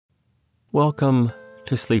Welcome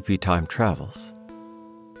to Sleepy Time Travels.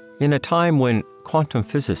 In a time when quantum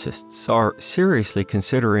physicists are seriously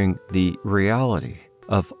considering the reality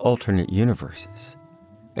of alternate universes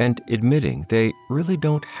and admitting they really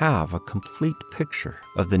don't have a complete picture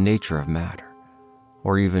of the nature of matter,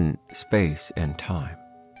 or even space and time,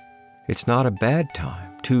 it's not a bad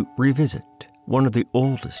time to revisit one of the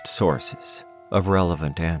oldest sources of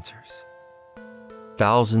relevant answers.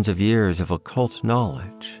 Thousands of years of occult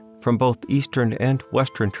knowledge from both Eastern and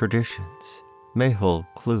Western traditions may hold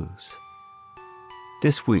clues.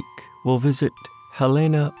 This week, we'll visit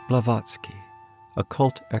Helena Blavatsky, a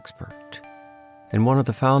cult expert and one of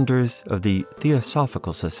the founders of the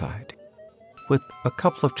Theosophical Society, with a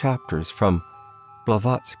couple of chapters from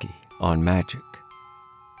Blavatsky on magic.